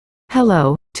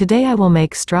Hello, today I will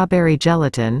make strawberry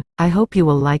gelatin. I hope you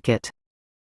will like it.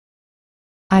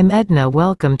 I'm Edna.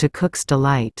 Welcome to Cook's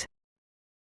Delight.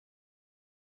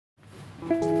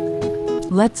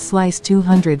 Let's slice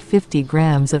 250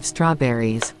 grams of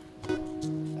strawberries.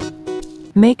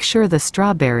 Make sure the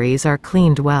strawberries are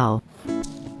cleaned well.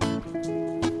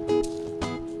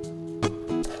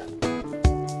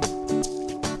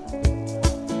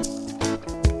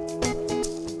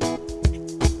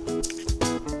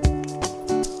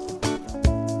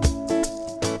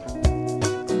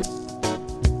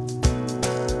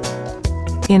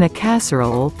 In a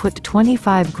casserole, put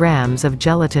 25 grams of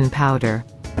gelatin powder.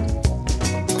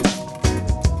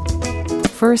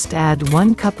 First add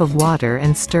 1 cup of water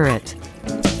and stir it.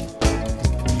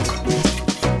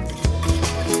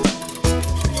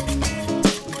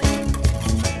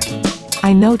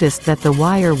 I noticed that the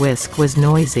wire whisk was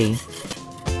noisy,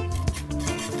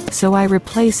 so I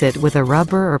replace it with a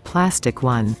rubber or plastic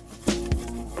one.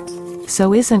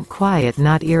 So isn't quiet,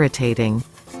 not irritating.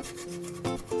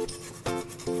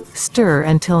 Stir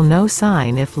until no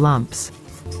sign of lumps.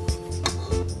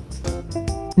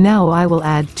 Now I will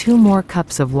add 2 more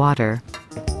cups of water.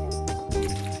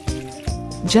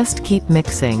 Just keep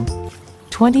mixing.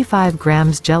 25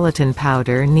 grams gelatin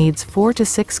powder needs 4 to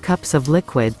 6 cups of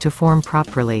liquid to form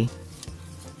properly.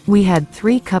 We had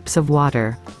 3 cups of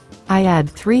water. I add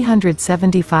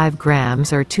 375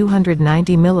 grams or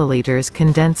 290 milliliters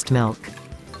condensed milk.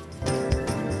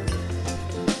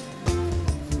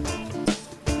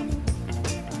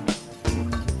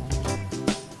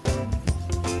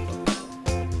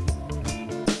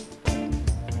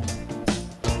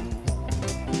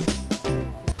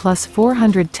 Plus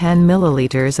 410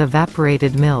 milliliters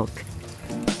evaporated milk.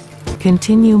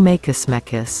 Continue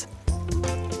makis.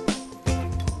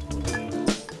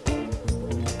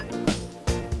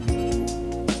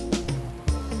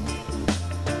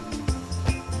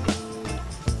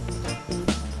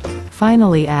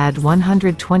 Finally add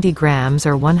 120 grams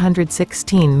or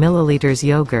 116 milliliters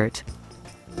yogurt.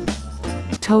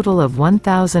 Total of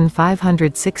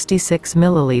 1,566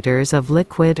 milliliters of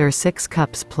liquid or 6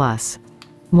 cups plus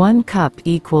 1 cup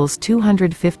equals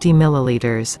 250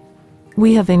 milliliters.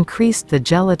 We have increased the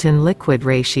gelatin liquid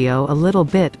ratio a little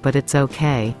bit, but it's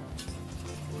okay.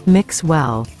 Mix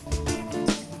well.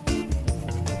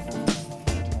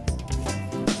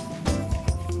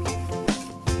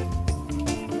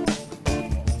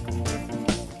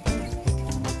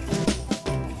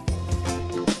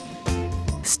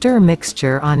 Stir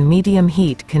mixture on medium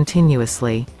heat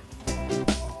continuously.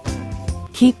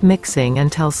 Keep mixing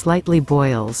until slightly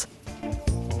boils.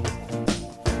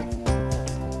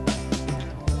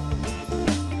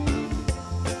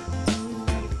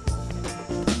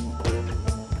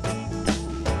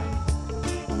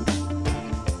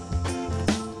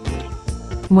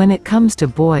 When it comes to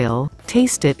boil,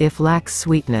 taste it if lacks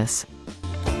sweetness.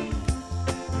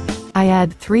 I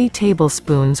add 3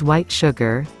 tablespoons white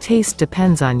sugar, taste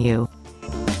depends on you.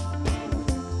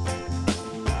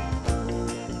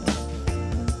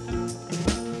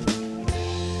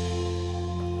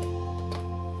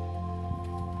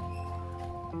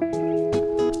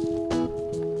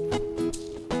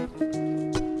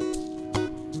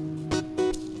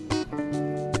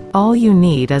 All you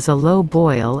need is a low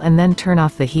boil and then turn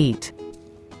off the heat.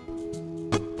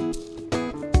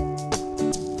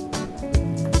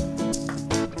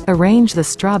 Arrange the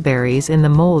strawberries in the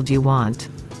mold you want.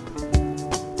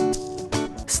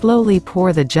 Slowly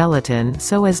pour the gelatin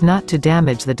so as not to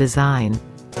damage the design.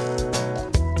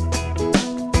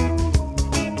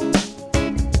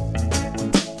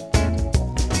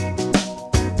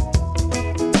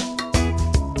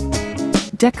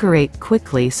 Decorate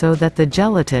quickly so that the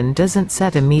gelatin doesn't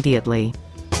set immediately.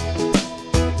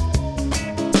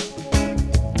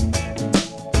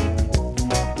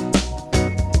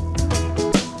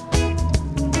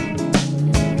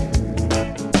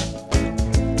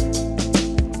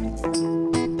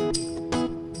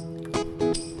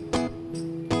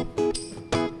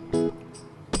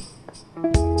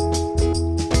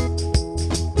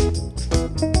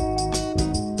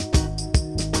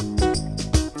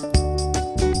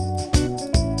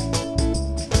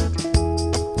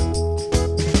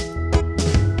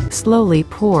 Slowly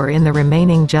pour in the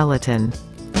remaining gelatin.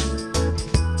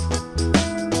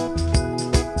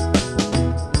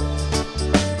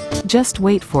 Just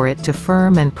wait for it to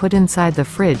firm and put inside the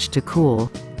fridge to cool.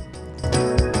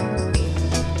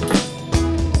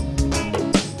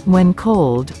 When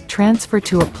cold, transfer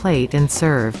to a plate and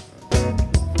serve.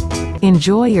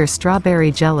 Enjoy your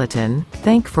strawberry gelatin.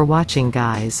 Thanks for watching,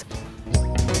 guys.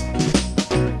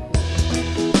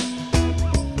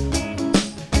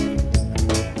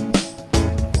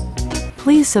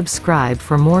 Please subscribe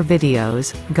for more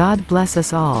videos. God bless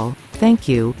us all. Thank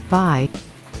you. Bye.